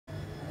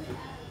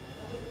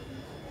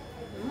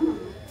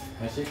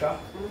Umeshika?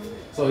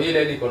 So hii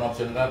lane iko na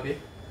option ngapi?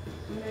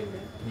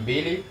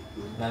 Mbili.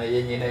 Na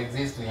yenye ina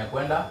exist ni ya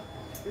kwenda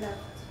left.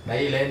 Na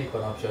hii lane iko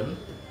na option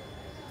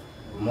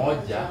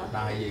moja na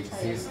hai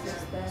exist.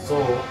 So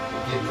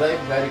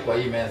ukidrive gari kwa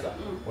hii meza,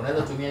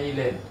 unaweza tumia hii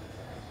lane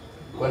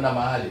kwenda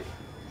mahali?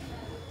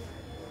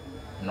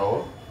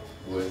 No,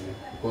 huwezi,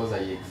 because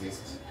hai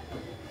exist.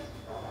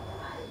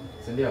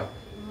 Si ndio?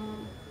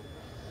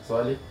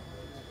 Swali?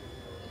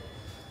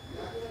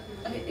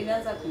 Okay, it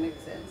does have to make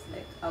sense,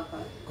 like hapa.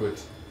 Good.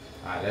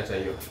 Leta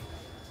hiyo.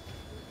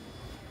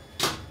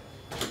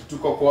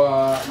 Tuko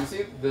kwa, you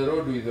see the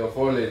road with the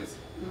 4 lanes.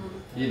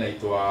 Hii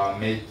inaitwa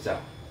major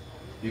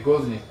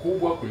because ni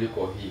kubwa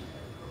kuliko hii.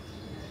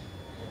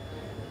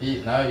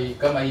 Hii na hii,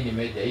 kama hii ni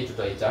major, hii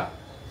tutaita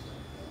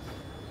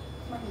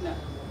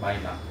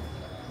minor.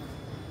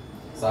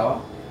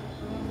 Sawa?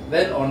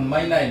 Then on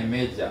minor and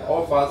major,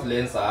 all fast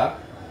lanes are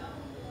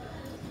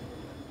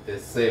the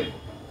same.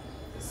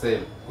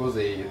 Because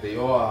they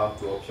all have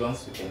 2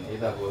 options. You can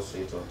either go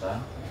straight or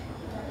turn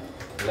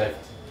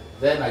left.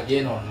 Then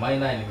again on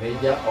minor and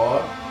major,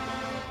 or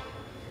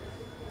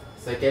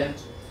second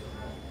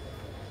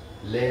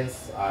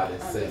lanes are the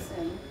same.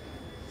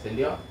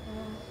 Sindio?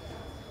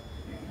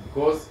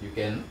 Because you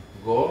can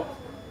go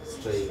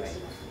straight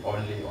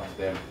only on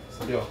them.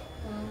 Sindio?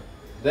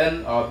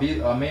 Then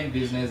our main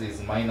business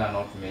is minor,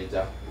 not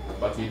major.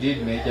 But we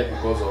did major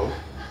because of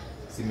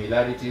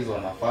similarities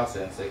on a first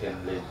and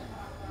second lane.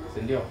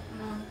 Sindio?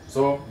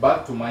 So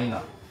back to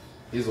minor.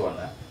 This one.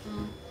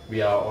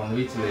 We are on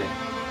which lane?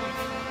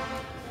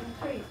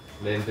 3.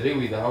 Lane 3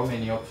 with how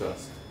many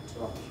options?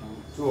 2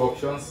 options. 2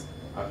 options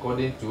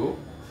according to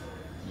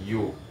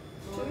you.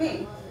 To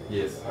me?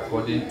 Yes,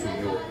 according to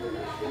you.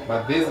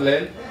 But this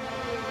lane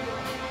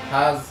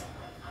has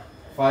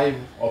 5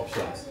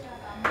 options.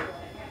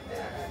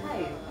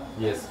 5?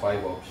 Yes,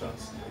 5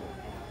 options.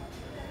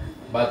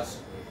 But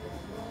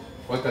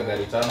weka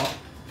gari tano.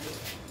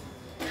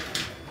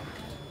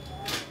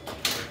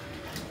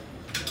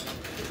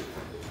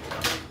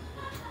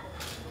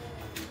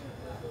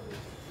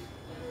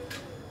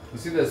 You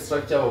see the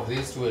structure of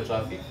these two-way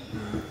traffic?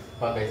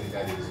 Panga hizi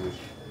gari vizuri.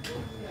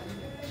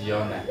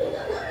 Jione.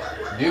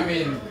 Do you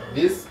mean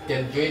this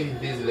can join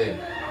this lane?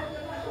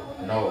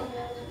 No.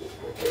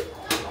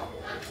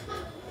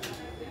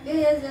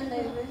 Yes, and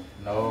I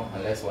No,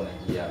 unless one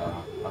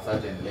a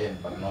certain lane,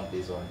 but not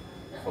this one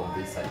from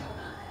this side.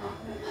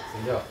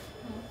 Sindio?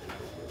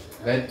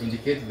 Then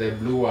indicate the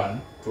blue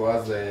one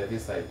towards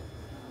this side.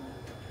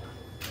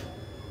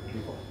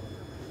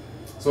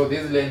 So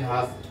this lane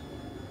has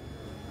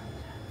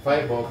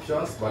 5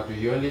 options, but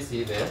we only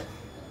see the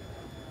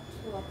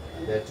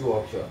 2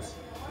 options.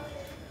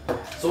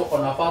 So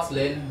on our first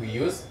lane we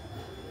use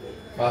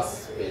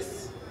first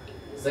space.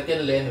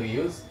 Second lane we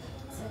use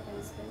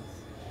second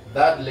space.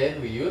 third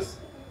lane we use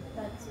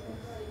That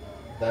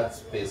space. that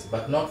space,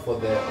 but not for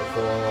the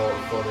all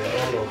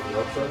of the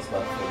options,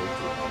 but for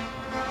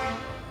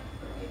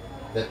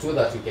the 2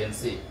 that you can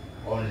see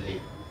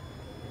only.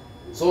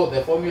 So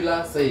the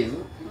formula says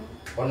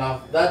on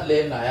that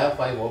lane I have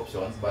 5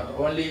 options, but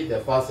only the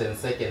first and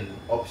second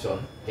option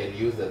can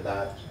use the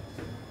third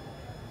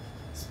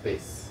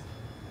space.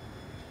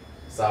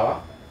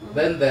 Sawa?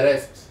 Then the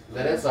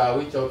rest are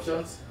which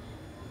options?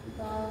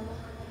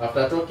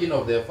 After talking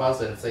of the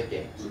first and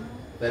second,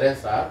 the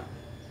rest are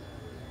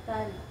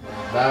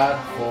third,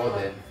 fourth,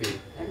 and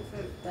fifth. And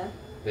fifth.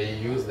 They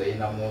use the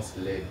innermost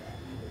lane.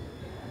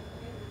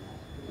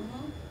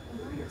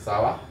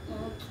 Sawa?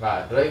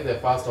 Drive the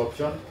first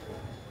option.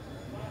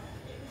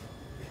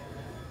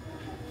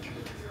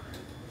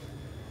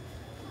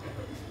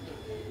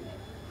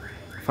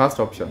 First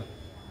option.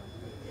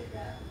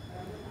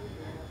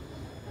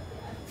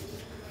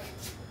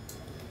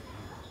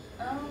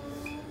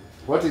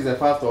 What is the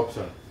first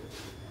option?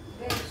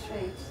 Very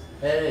straight.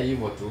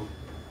 Hivyo tu.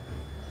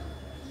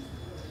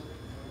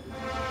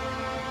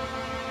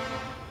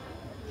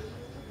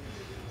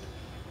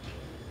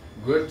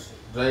 Good.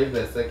 Drive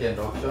the second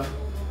option.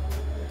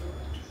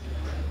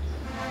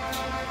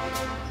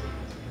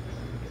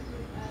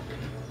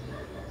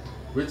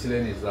 Which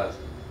lane is that?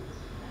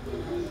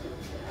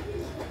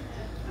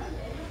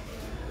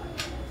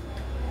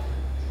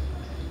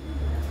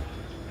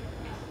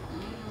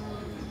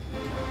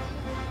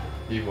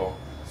 Hivyo.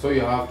 So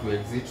you have to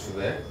exit to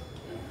the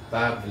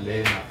third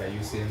lane after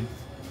using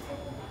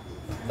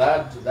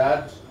third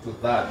to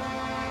third.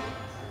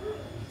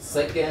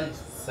 Second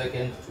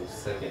to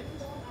second.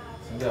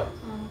 Sindio?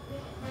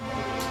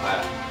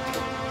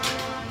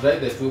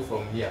 Drive the 2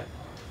 from here.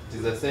 It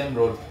is the same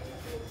road.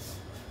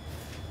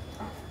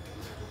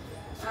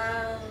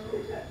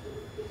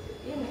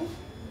 You know,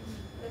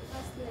 the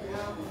first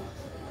lane.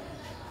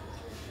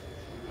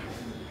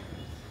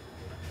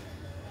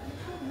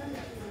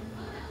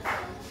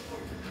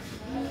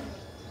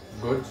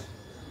 Good.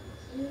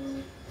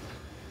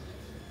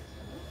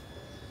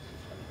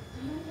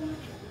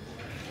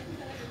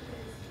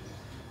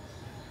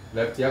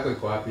 Left yako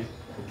iko wapi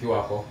ukiwa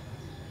hapo?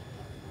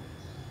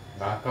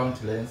 Na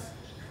count lanes.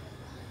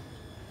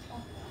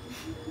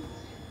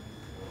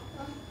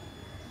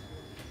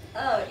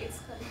 Oh, it's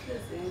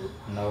confusing.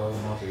 No,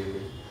 not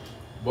really.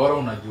 Bora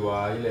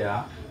unajua ile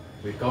ya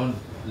we count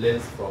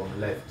lanes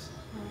from left.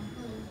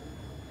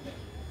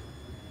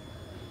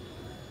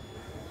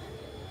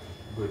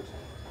 Good.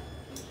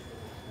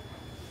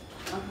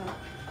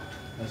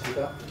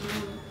 Nashika?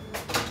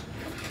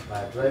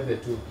 Drive the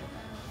two.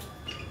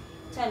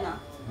 Tena.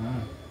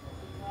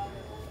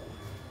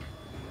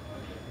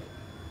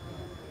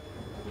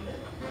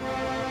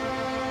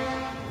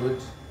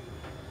 Good.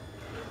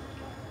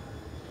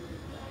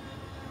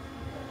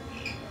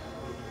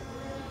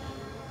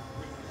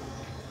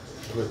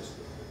 Good.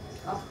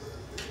 Oh.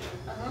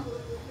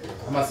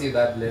 I'ma see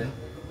that lane.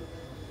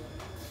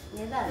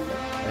 Yeah, that.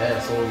 Yeah,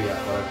 so we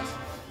are correct.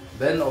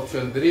 Then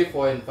option 3,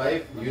 4, and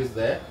 5 use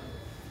the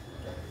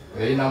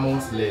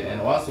innermost lane,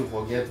 and once you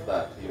forget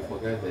that, you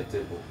forget the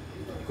table.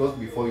 Because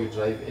before you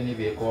drive any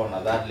vehicle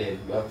on that lane,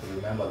 you have to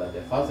remember that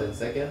the first and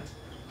second,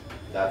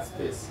 that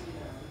space.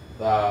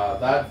 The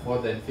third,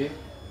 fourth, and fifth,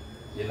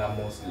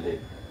 innermost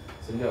lane.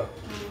 Sindio?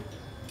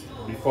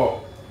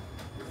 Before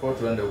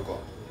tuende huko.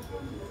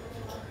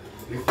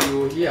 If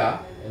you here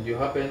and you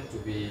happen to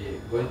be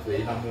going to the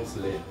innermost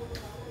lane,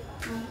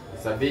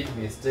 it's a big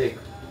mistake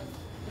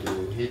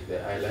to hit the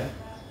island.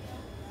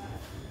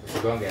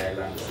 Usigonge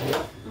island.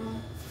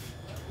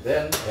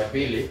 Then ya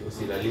pili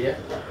usilalie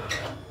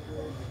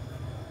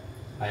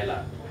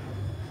island.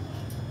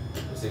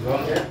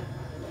 Usigonge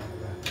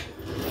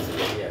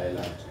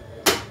island.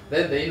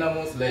 Then the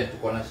innermost lane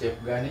tuko na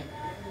shape gani?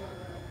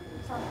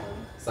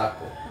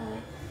 Circle.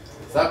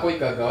 Circle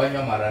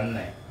ikagawanywa mara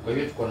 4. Kwa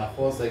hivyo tuko na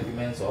 4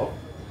 segments of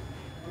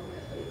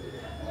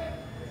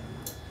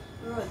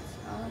road.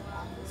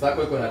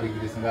 Circle iko na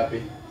degrees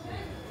ngapi?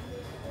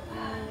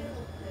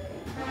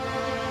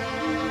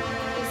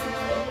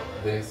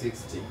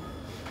 360.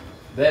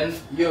 Then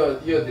hiyo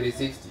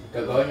 360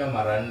 ikagawanywa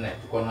mara 4,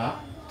 tuko na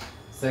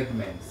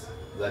segments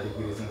za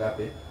degrees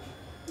ngapi?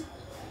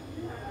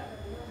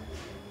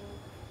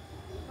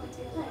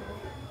 45.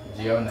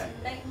 Jione.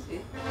 90.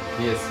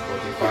 Yes,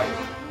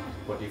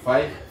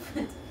 45.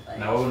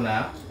 Na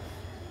una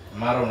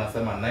mara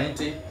unasema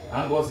 90.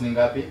 Angles ni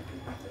ngapi?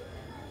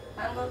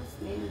 Angles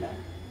ni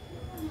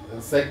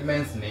 4.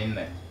 Segments ni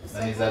 4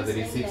 na ni za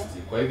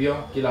 360. Kwa hivyo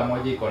kila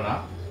moja iko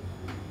na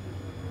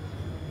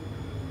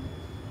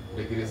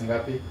degrees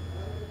ngapi?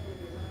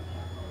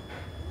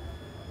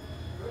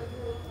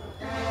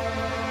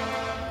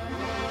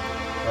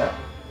 Yeah?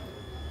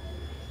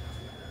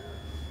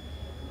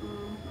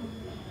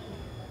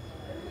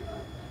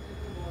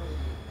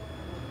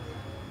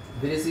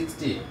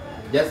 360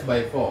 just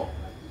by 4. 40.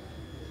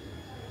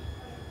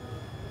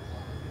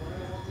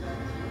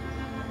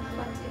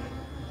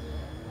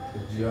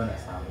 Jione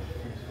sana.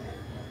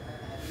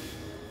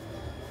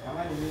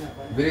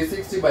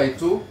 360 by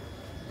 2.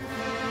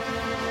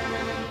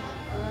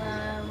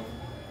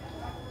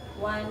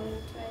 120.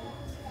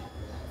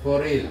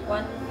 For real.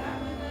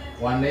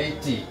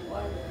 180.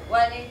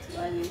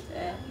 180.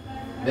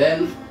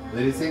 Then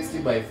 360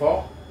 by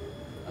 4.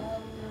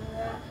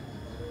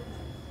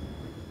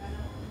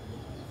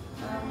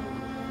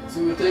 So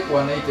you take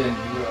 180 and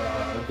you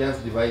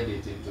just divide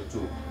it into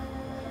 2.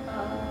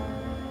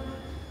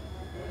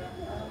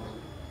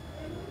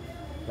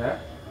 Yeah?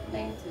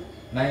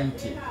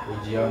 90.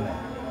 Ujione.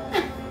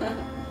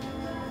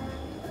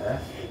 Yeah?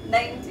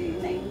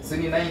 90.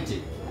 Sini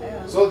 90.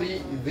 So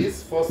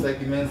these 4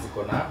 segments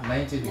iko na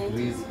 90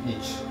 degrees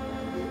each.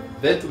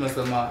 Then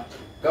tumesema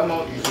kama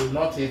you should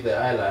not hit the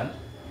island,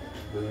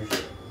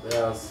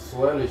 the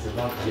swell you should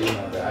not lean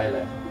on the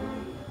island.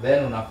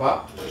 Then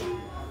unafaa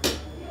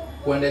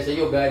kuendesha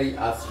hiyo gari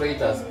as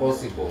straight as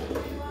possible.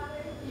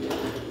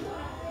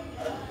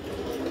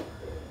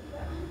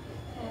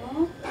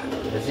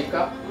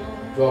 Umeshika?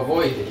 To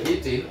avoid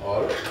hitting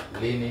or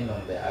leaning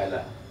on the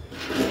island.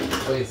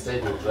 So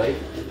instead you drive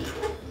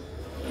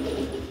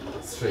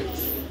straight.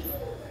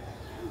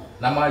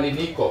 Na mahali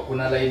niko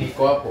kuna line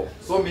iko hapo.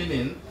 So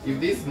meaning if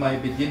this is my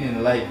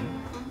beginning line,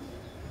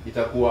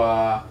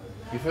 itakuwa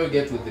before you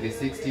get to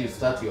 360 you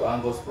start your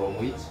angles from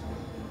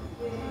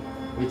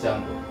which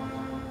angle?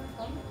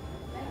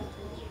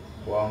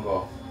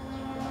 Wango.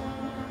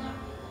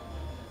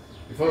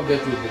 Before you get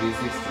to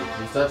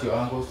 360 you start your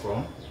angles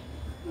from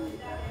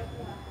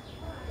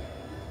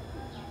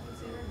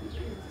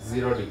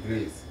 0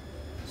 degrees.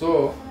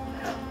 So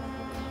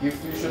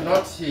if you should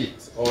not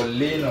hit or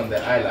lean on the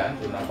island,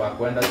 unafaa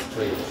kwenda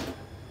straight.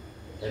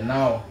 And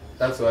now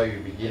that's why we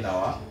begin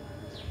our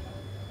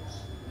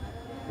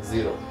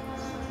 0.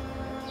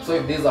 So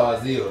if this is our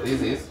 0,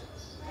 this is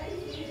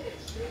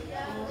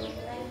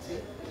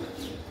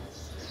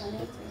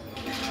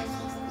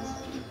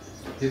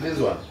this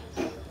one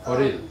for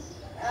real.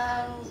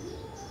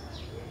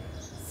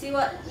 See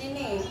what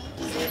nini?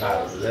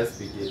 Let's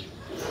begin.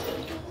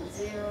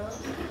 0,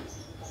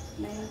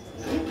 90.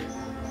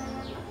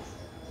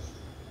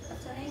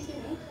 After 90,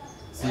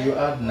 So you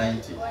add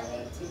 90.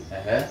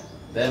 180.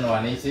 Then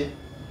 180.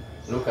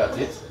 Look at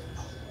it.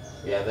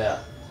 We are there.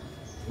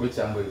 Which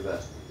angle is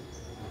that?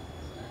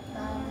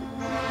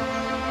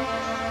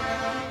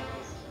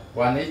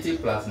 180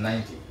 plus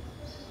 90.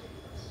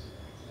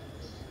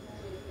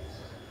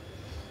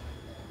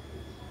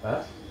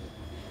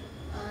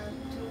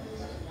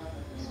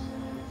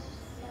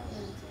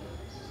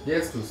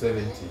 Yes, to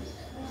 70.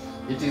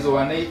 It is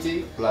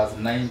 180 plus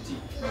 90.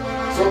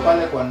 So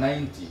pale kwa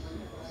 90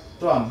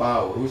 toa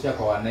mbao rusha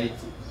kwa 180.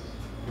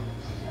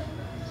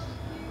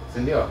 Si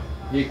ndio?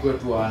 Hii kwa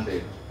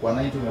 200. Kwa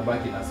 90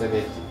 umebaki na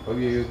 70. Kwa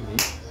hiyo hiyo ni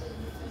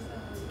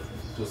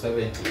to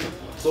 70.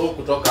 So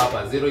kutoka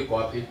hapa 0 iko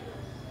wapi?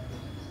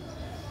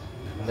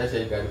 Ndasha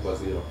hii gari kwa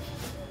 0.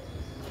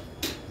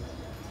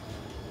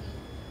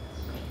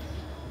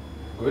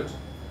 Good.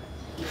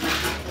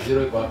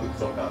 0 iko wapi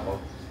kutoka hapo?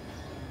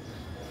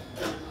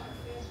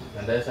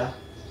 Ndasha.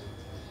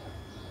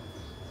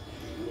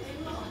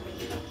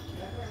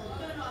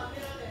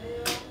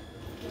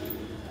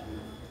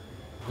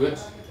 Good.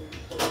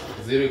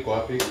 0 iko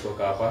wapi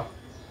kutoka hapa?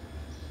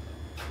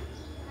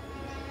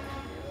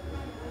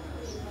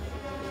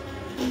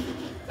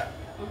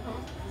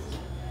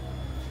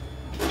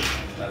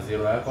 Na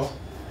 0 yako.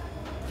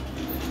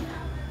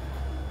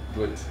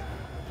 Good.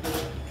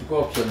 Chukua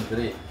option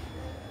 3.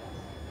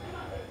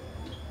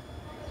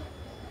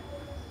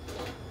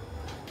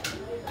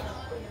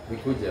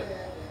 Vikuja.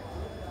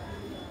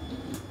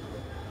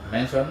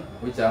 Mention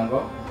which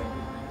angle?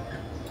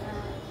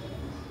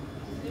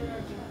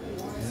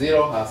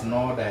 0 has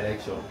no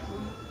direction.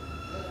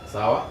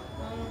 Sawa?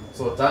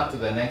 So turn to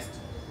the next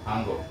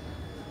angle.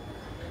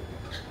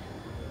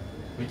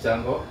 Which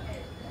angle?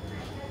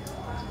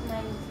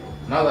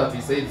 Now that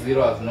we said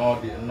 0 has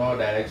no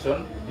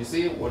direction, you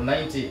see what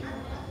 90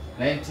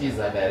 is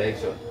a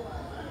direction.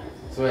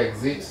 So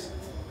exit,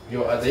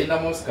 you're at the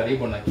innermost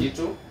karibu na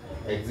kitu,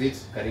 exit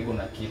karibu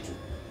na kitu.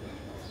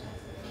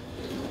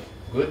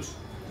 Good?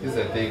 This is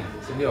the thing.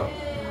 Sindio?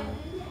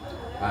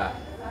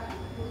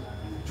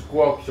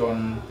 Chukua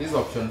option, this is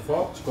option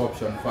 4, chukua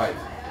option 5.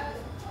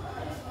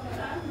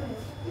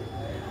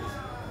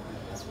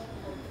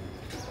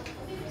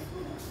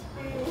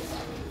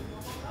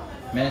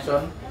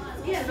 Mention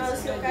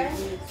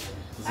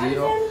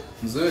 0,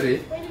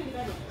 mzuri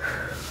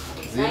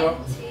 0,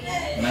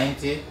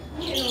 90,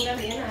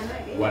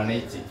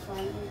 180.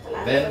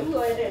 Then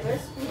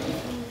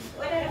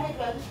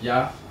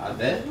yeah, and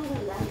then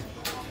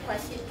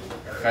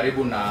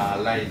karibu na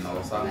line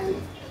or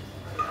something.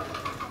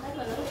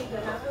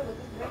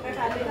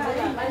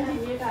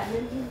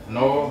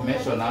 No,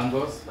 mention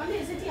angles. 0.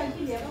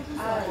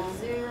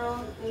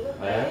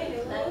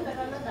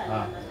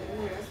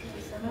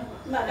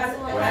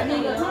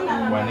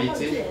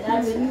 180.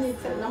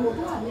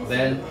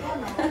 Then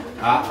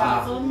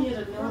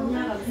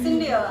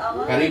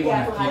karibu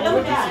na kitu.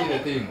 You see the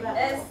thing?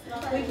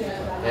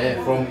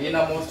 From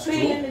innermost to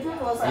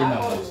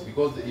innermost,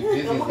 because if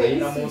this is the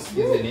innermost,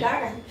 isn't it?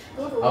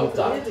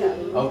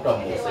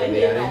 Outermost, and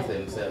they arrange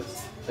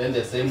themselves. Then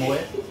the same way,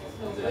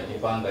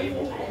 zinajipanga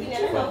hivyo.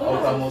 From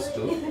outermost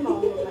to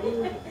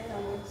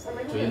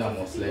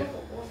innermost lane.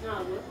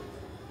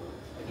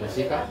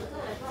 Umeshika?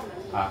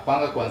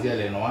 Panga kuanzia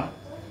lane 1.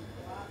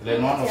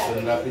 Lane 1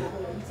 option ngapi?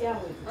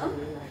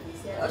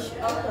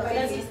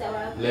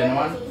 Lane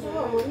 1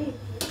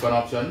 kuna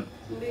option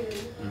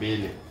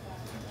 2.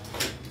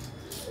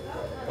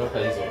 Toka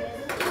hizo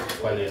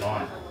kwa lane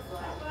 1.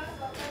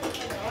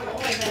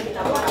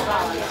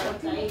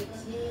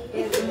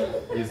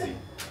 Easy.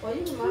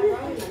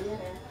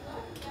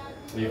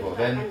 Hivyo,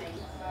 then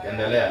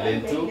endelea lane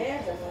 2.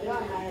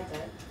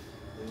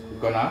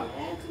 Kuna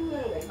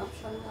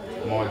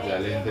moja,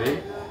 lane 3.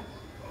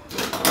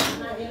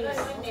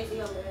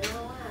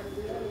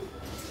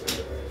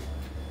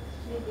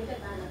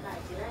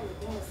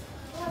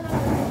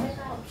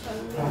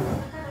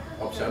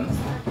 Option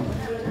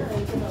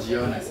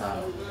jione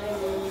sana.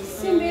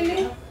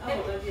 Simbili.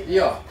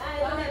 Hiyo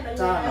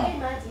 5.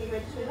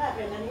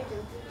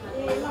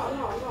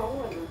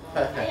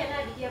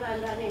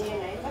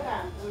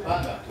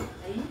 Panga.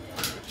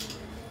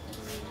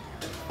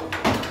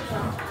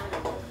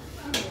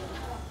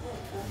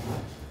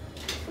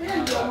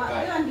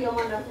 Huyo ndio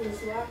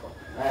mwanafunzi wako.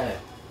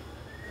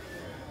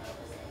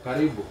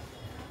 Karibu.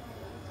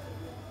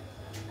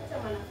 Acha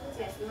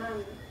mwanafunzi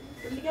asimame.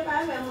 Tulike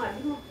baada ya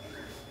mwalimu.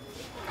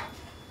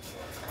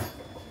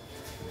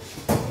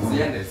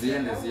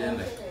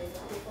 Ziende.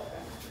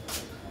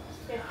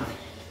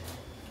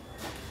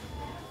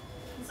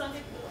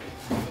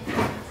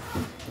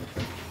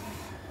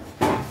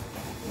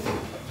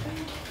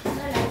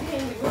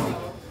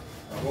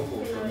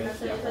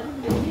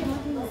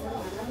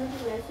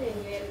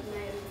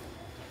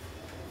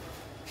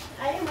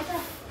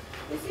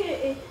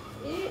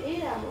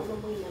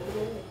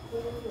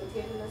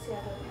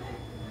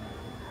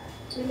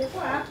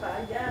 Nilikuwa hapa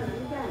jana.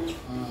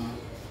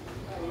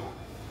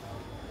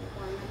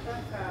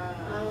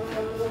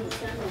 Wanataka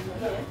msichana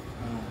mwingine.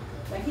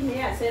 Lakini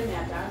yeye aseme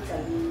ataanza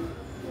lini.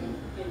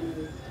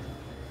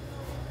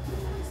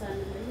 Sana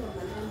hiyo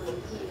maneno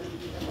mzuri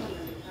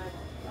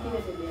ndio kile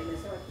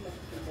nilielezewa kila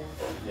kitu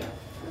cha.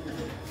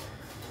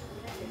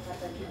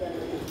 Nilipata kijana.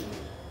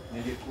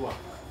 Nilikuwa.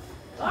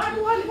 Watu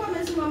walikuwa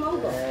wamesimama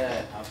huko.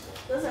 Hapo.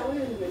 Sasa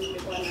huyu ndio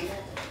nilikuwa naleta.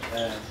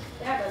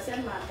 Yeye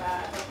akasema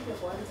atakuja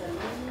kuanza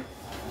nini?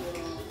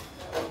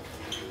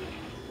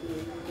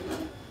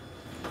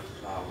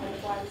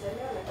 Kwanza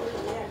leo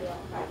lakini yeye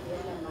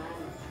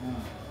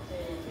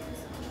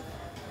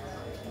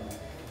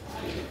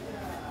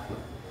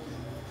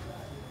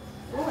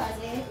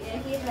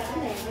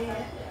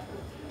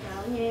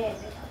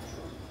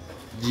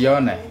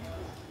Jione.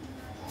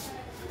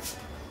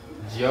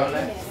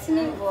 Jione.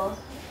 Sinivo.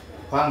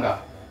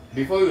 Panga.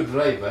 Before you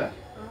drive,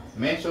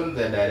 mention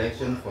the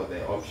direction for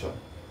the option.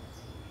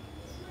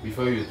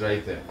 Before you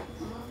drive them.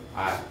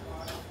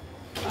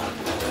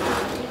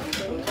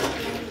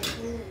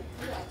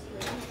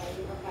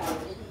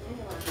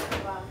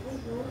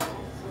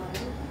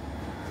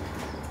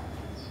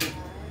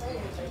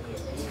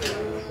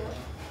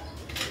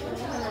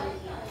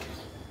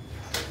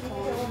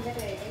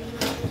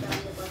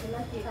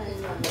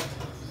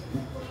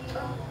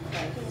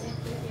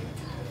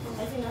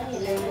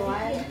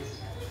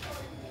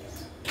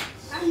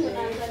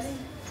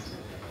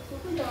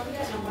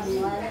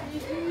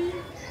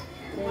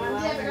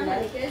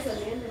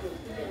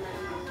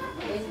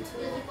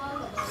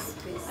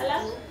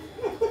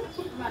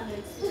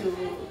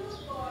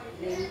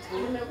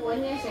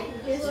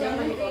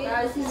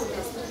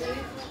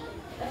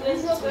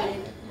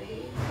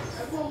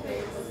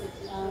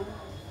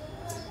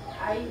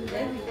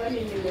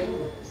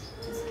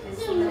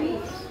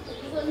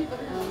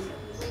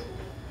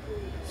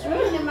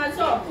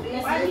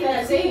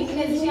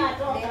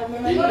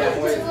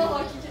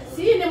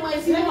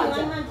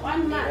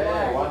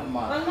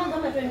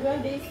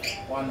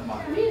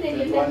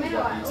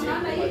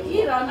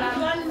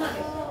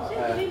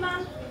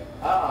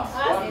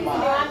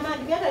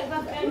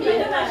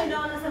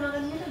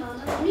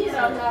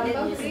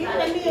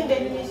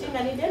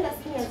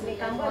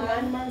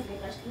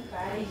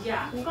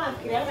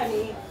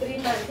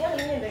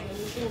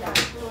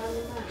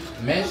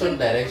 Mention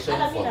direction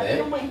for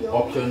the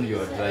option you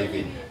are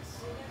driving.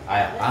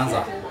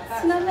 Answer.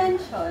 Sina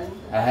mention.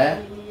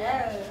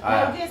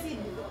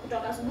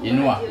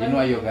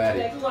 Inua hiyo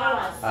gari.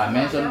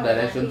 Mention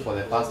direction for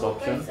the first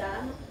option.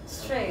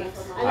 Straight.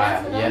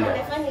 Yellow.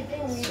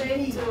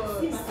 Straight to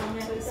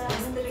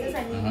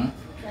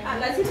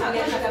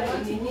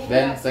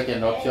Then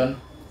second option.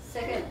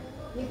 second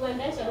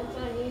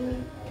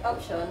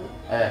option.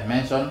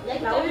 Mention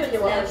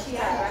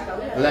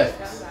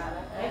left.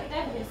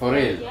 For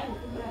real.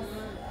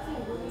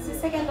 The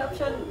second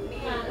option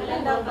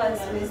end up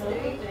as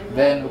mystery.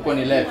 Then uko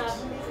ni left.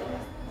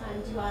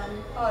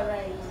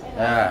 Alright.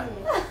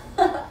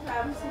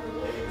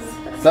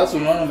 Sasa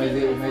unaona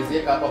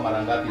umeziweka hapa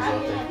mara ngapi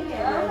zote?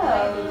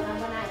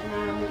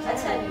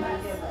 Acha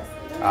niambie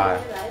basi. Haya.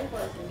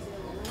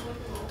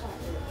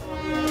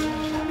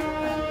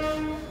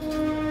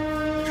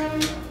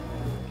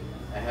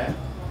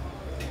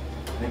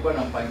 Nilikuwa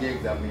nampangia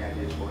exam ya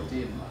date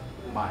 14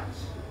 March.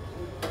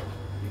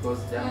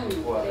 Because jana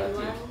ilikuwa 13.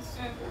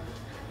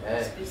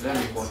 Leo ni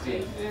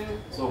 14.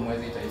 So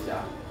mwezi itaisha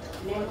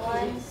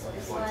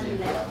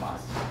 14 ya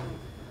March.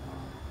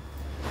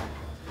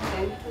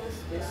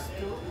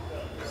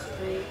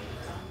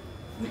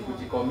 Ni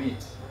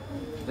kujicommit.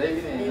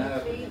 Zaidi ni nanga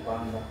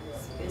kujipanga.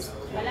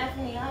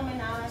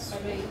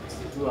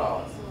 2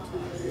 hours.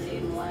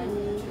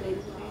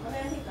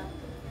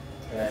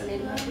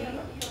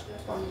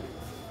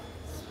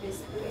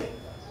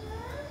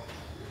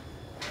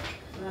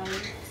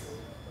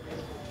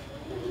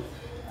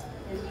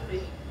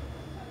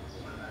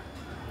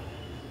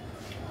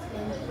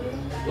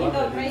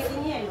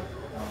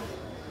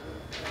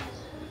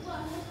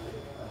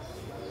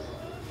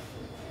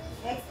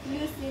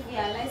 Exclusive,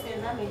 yeah,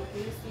 license, I'm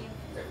inclusive.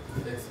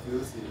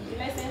 Exclusive.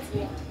 License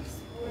me.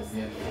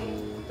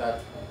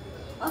 Tatu.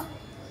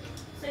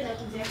 So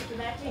inakuja kitu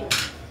 13.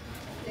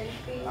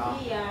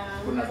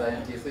 Kuna za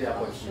NTSA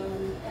hapo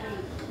chini.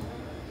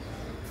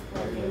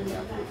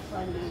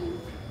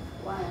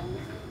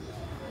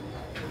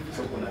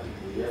 So kuna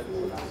Biblia,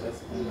 kuna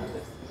test, kuna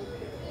test.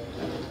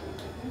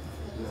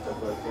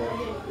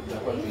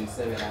 Itakuwa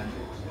 2700.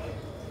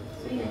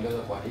 So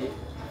ukiongeza kwa hii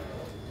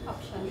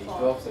Option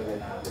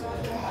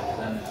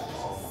 12,700.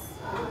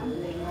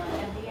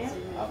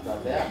 After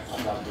that,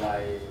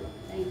 apply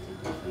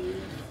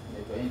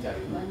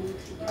interview.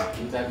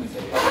 Interview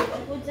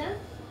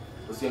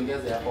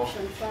usiongeze hapo.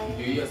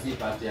 Ndio hiyo si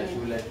part ya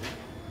shule.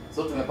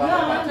 So tumepanga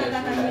part ya shule.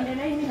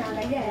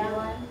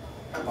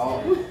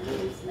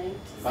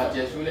 Part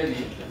ya shule ni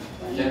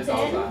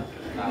 10,000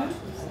 na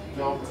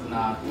job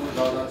na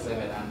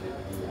 2,700.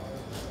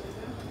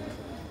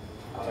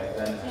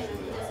 Then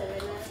shule.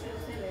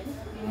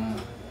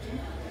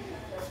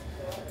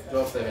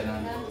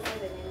 12,700.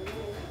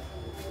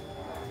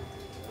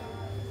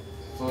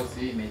 So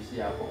si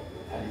imeishia hapo.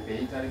 Alipe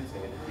interim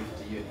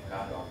 750, hiyo ni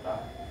kando after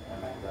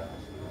amaliza.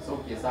 So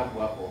ukihesabu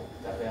hapo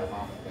utapea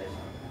mama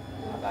pesa.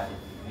 Nadhani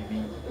ni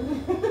mingi.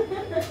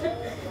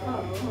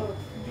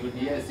 Juu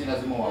si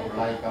lazima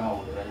uapply kama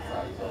udrive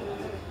saa hizo.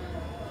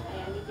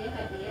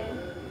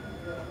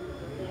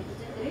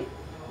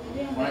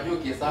 Unajua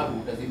ukihesabu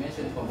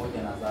utazimention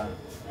pamoja na sana.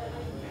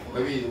 Kwa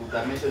hivyo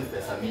utamention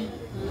pesa mingi.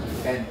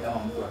 Ikae ni kama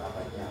mtu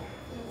anafanyia.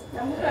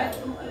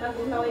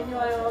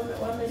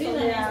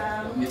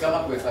 Ni kama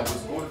kuhesabu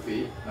school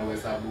fee na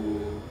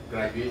kuhesabu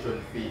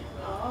graduation fee.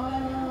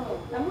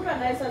 Na mtu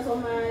anaweza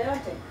soma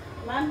yote,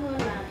 manual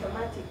na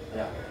automatic.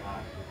 Yeah.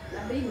 Na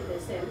bei ni the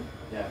same.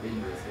 Yeah, bei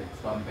ni the same.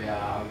 Tutampea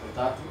auto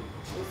 3.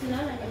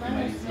 Usinaona ni maana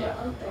Akimalizia.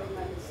 auto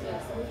imalizia.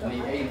 Ni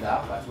either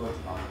but huwa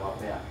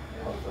tunawapea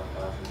auto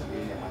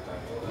 3 ile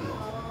matatu.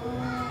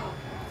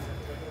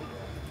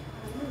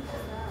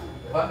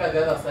 Panga the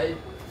other side.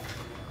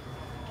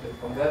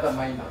 From the other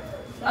minor.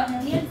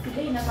 Yes,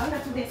 today inapanga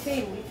to the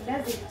same. It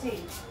doesn't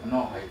change.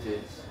 No, I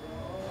change.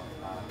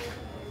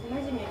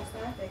 Imagine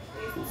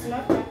it's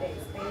not that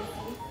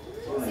expensive.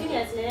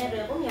 Serious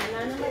nere, kumi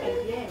anana mpaka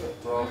jioni.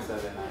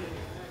 12,700.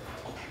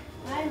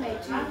 Hai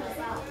maitu.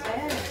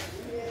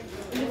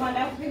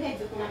 Nilikwenda kupiga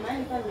juu kuna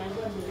mahali kwa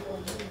nimeambiwa nilikuwa.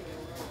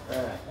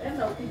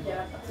 Enda upige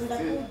hapa.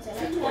 Ndakuja.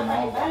 Lakini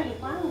hapa ni mbali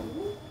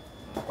kwangu.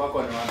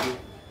 Kwako ni wapi?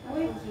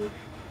 Mwiki.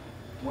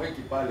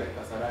 Mwiki pale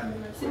Kasarani.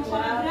 Si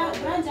kuna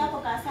branch hapo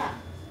Kasa.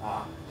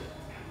 Ah.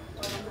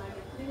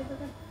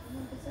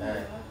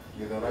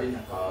 Githurai na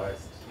Kawa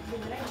West.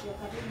 Githurai ndio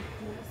karibu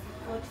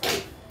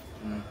 40.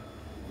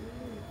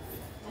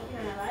 Lakini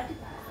ana bahati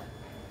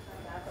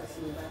hapa si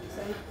mbali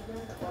sana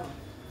kutoka kwa.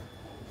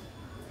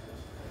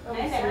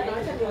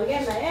 Naenda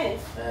kuongea na yeye.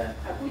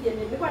 Akuje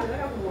nilikuwa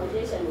nataka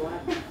kumuonyesha ni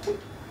wapi.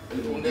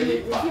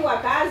 Nikiwa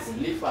kazi.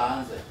 Lipa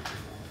anze.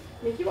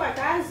 Nikiwa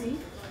kazi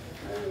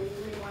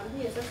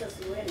nimwambie sasa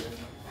siwezi.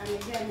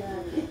 Ameganya.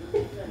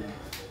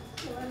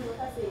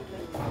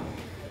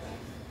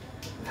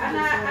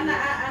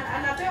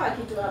 Anapewa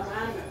kitu wa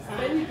maana.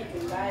 Sipendi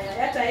kitu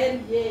mbaya. Hata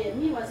yeye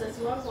mimi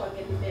wazazi wangu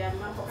wangenipea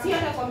mambo. Si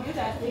hata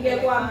kompyuta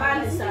ningekuwa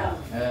mbali sana.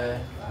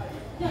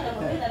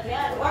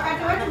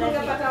 Wakati wetu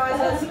tungepata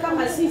wazazi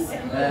kama sisi.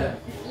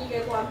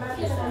 Ningekuwa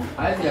mbali sana.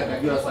 Haizi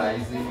akajua saa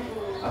hizi.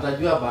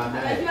 Atajua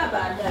baadaye. Atajua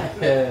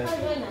baadaye.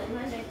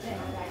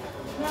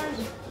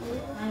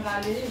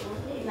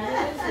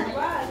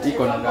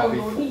 Iko na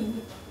ngapi?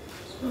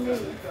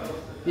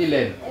 Hii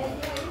lane.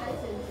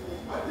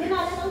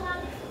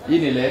 Hii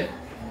ni lane.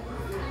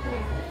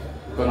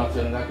 Iko na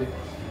option ngapi?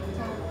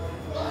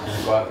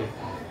 Iko wapi?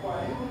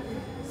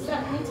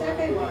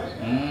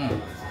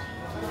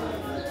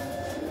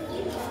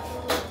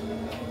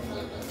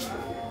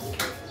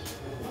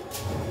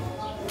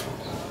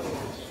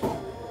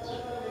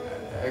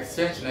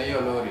 Exchange na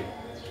hiyo lori.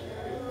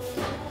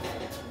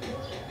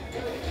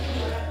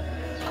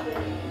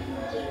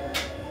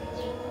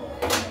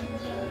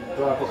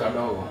 Toa hapo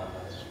kadogo.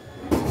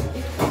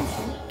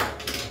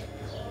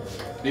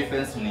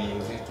 Difference ni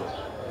uzito.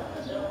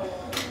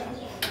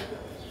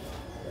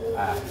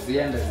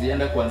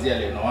 Ziende kuanzia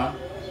lane 1.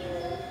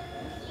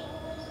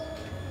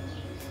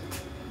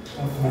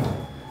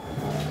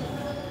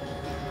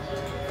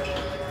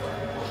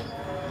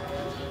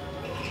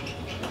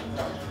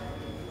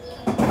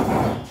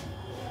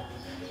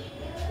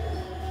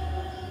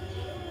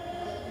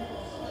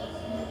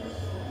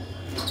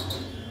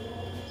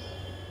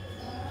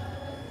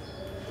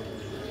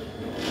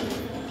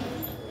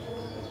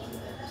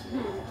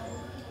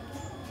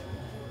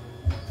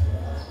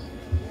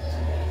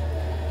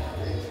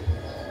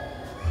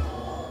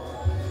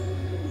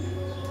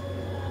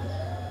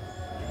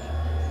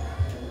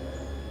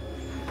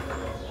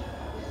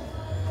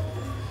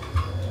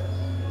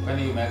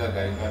 Kwani umeweka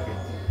gari ngapi?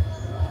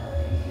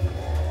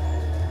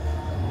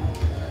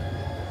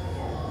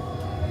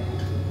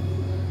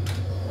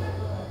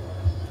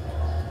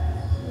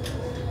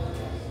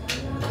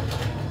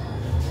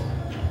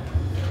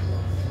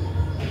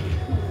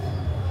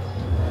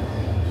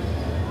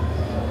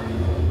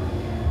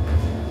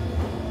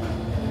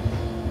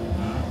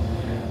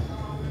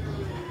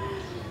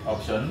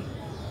 Option.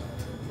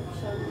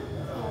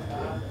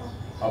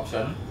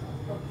 Option.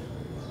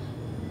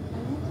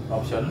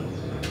 Option.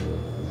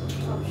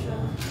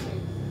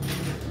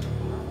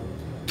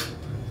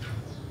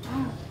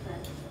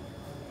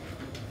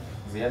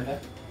 Ziende?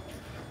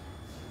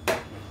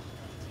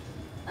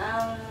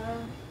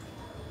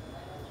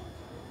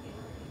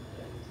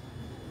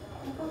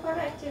 Uko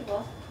correct hivyo?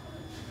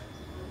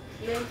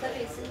 Lane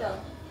 3 sio?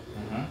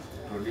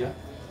 Rudia.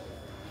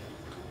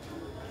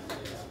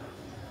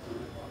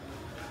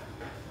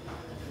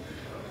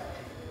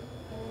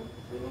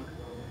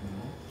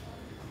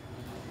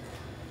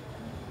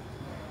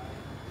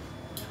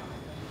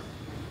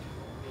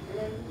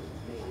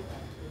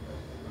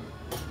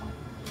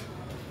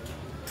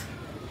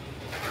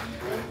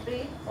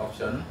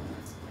 Option.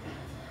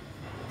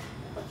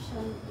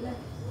 Option left.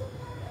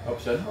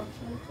 Option.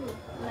 Option 2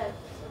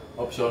 left.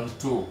 Option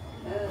 2.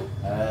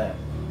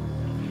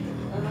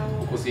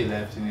 Huku si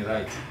left ni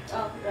right.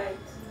 Oh, right.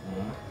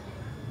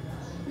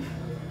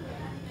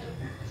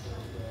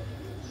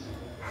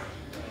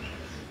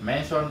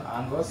 Mention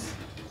angles.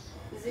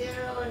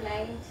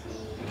 090.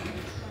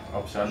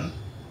 Option.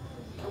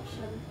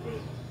 Option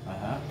 3.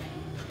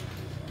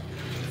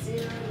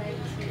 090.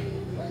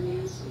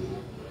 180.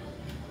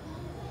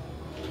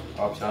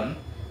 Option.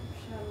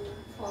 Option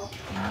 4.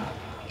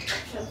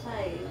 Option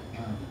 5.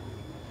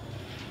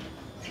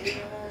 090.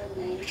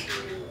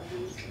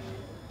 180.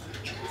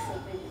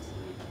 70.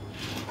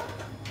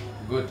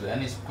 Good.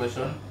 Any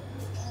question?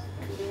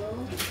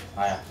 No.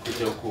 Haya,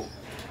 kuja huku.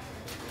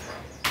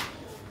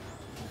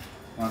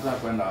 Unataka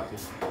kwenda wapi?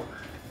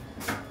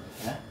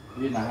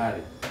 Hii na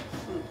hari.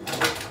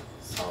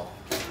 Sawa.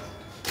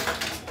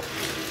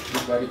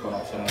 Hii gari iko na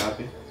option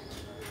ngapi?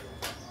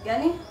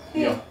 Gani?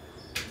 Hiyo.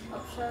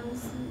 Options.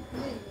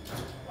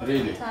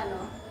 Really? Tano.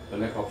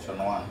 Peleka option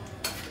 1.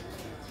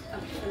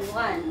 Option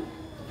 1.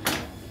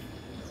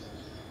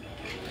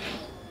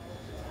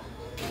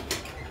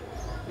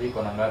 Hii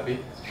iko na ngapi?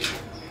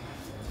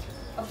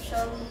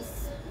 Options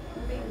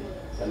 2.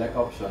 Peleka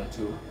option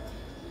 2.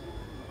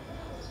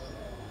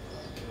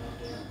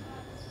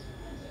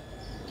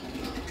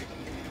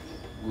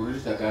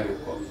 Gurisha gari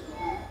huko.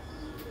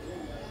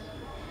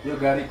 Hiyo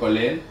gari iko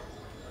lane?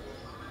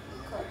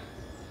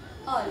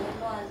 Oh, lane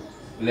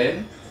 1.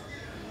 Lane?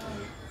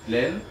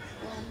 Lane?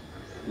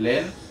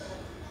 Lane?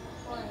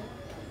 1,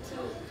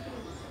 2,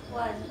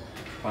 1.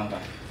 Panga.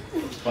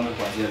 Panga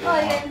kuanzia Oh,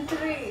 lane 1. lane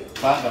 3.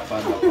 Panga.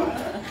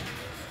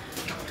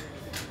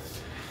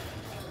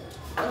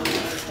 Oh,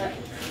 sorry.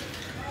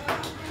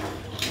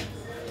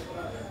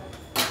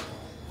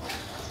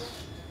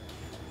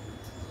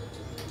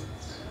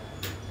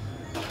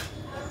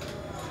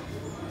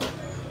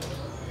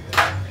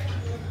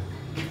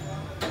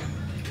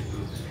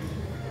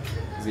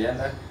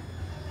 Zienda?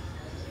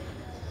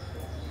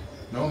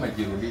 Na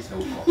umejirudisha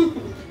huko.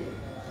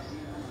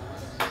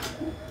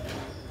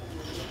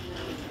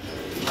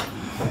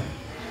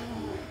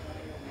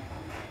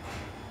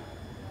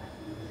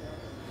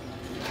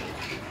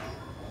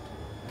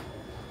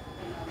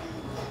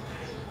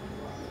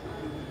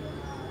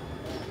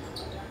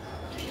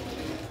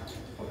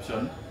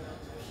 Option?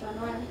 Option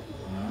 1.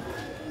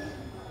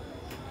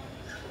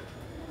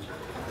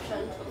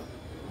 Option 2.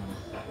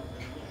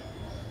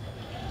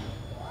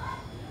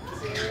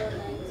 0,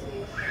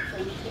 90.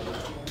 Option 2.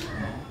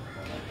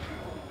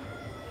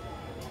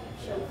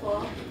 Option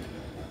 4.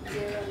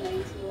 0,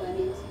 90,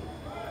 180.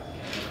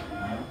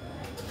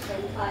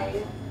 Option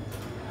 5.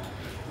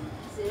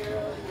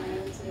 0,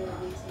 90,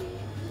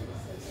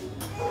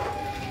 180.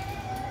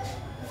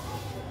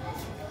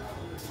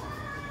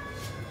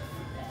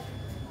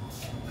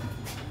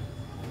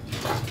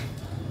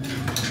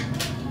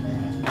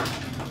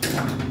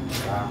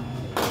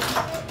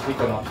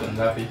 Iko na option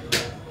ngapi?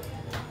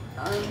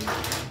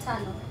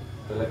 Tano.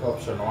 Peleka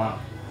option 1.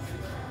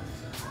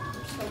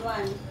 Option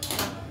 1.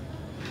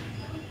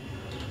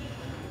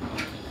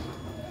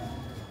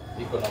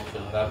 Iko na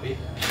option ngapi?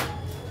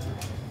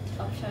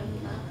 Option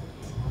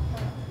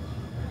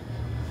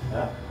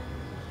Yeah.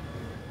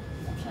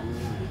 Option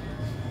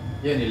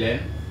Hiyo ni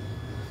lane.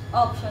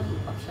 Option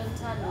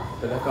tano.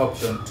 Peleka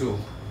option 2.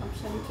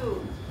 Option 2.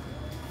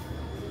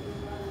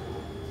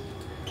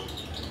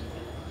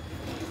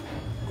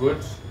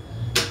 Good.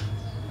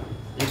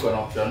 Iko na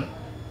option.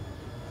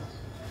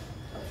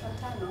 Option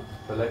tano.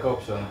 Peleka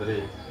option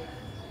 3.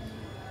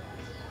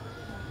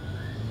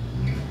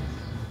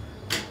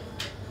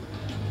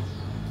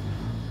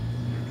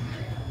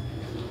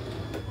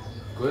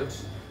 Good.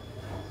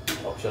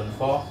 Option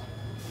 4.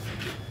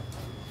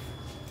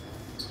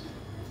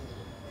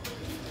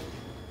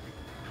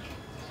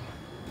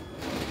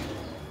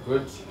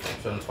 Good.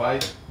 Option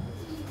 5.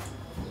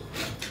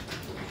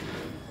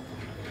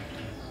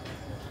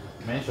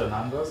 Mention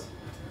angles.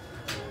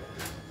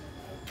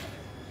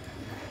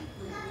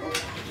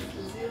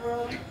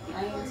 0,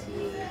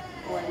 90,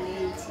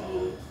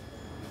 180,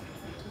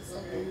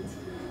 270.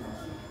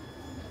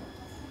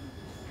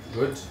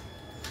 Good.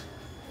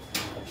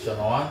 Option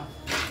 1.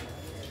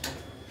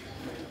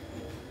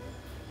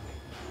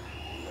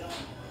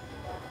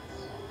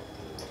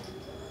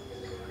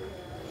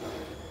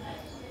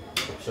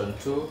 Option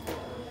 2.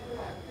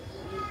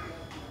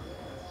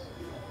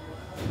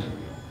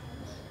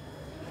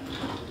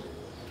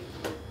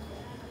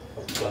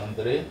 Option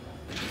 3.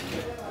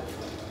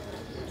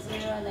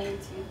 0,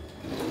 90.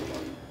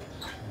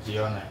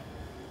 Jione.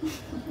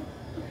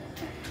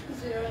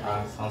 0,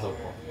 90. Sounds of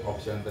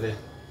option 3.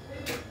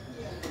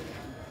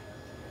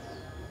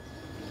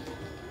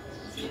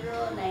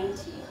 0,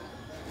 90.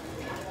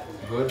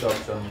 Good.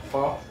 Option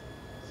 4.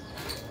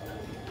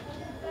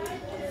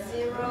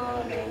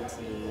 0,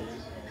 90,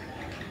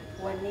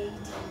 180.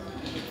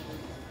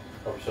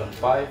 Option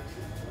 5.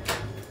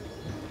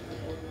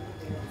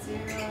 0,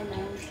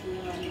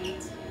 90,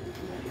 180,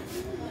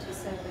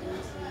 270.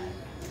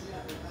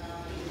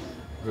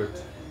 Good.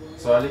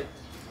 Swali.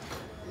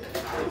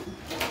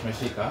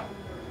 Meshika.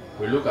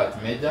 We look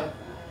at major.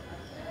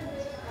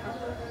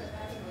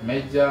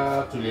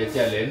 Major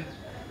tuliachia lane.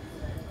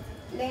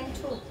 Lane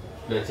 2.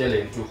 Tuliachia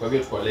lane 2. Kwa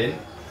hivyo tuko lane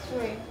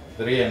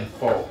 3. 3 and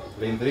 4.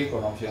 Lane 3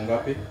 iko na option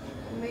ngapi?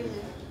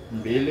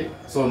 Mbili. 2.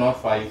 So not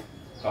 5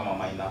 kama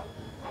minor.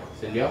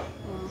 Si ndio?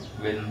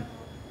 Lane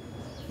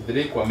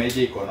 3 kwa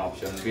major iko na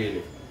option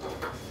 2.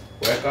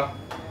 Weka.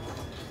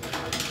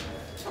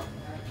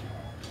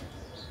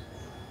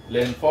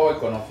 Lane 4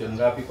 iko na option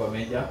ngapi kwa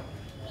major?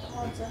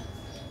 Moja.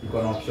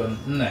 Iko na option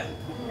 4.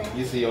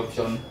 Hizi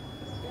option,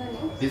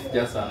 this is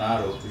just an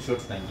arrow to show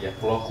tunaingia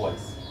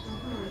clockwise.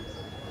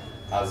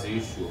 As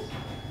usual.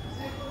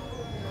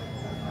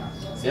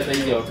 Si hata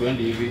hizi watu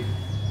wendi hivi.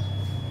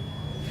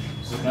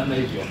 So tunaenda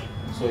hivyo.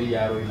 So hii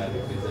arrow ina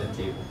represent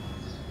hivyo.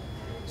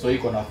 So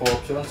iko na 4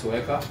 options,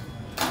 weka.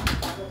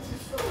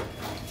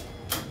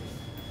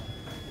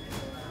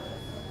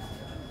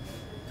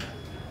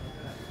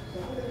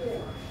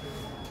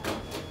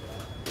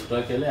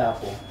 Tuwekelea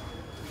hapo.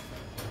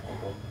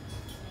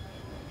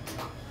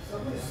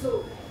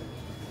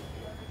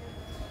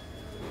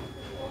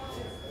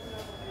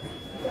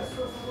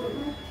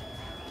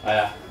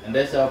 Haya,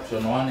 endesha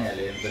option 1 ya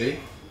lane 3.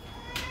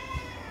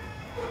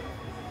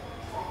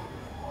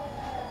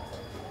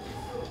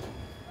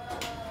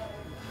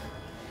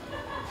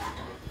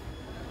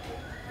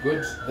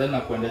 Good, then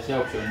nakuendeshea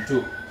option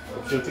 2.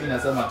 Option 2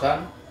 inasema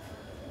turn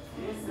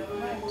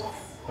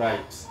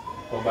right.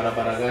 Kwa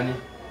barabara gani?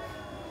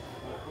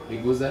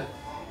 Iguze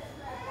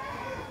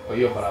kwa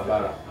hiyo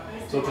barabara.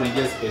 So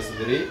tunaingia space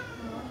 3,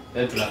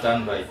 then tuna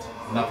turn right.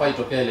 Inafaa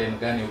itokee lane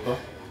gani huko?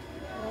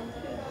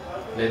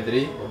 Lane 3,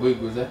 hebu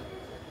iguze.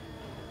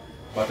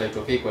 Pata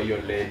itokee kwa hiyo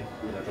lane,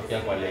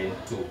 inatokea kwa lane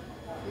 2.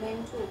 Lane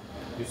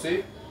 2. You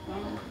see?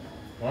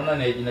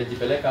 Unaona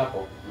inajipeleka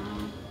hapo?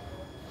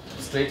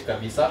 Straight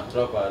kabisa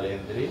kutoka kwa lane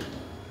 3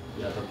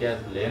 inatokea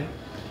lane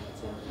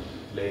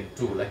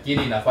 2,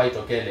 lakini inafaa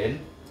itokee lane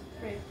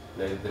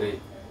 3.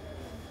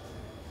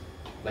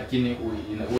 Lakini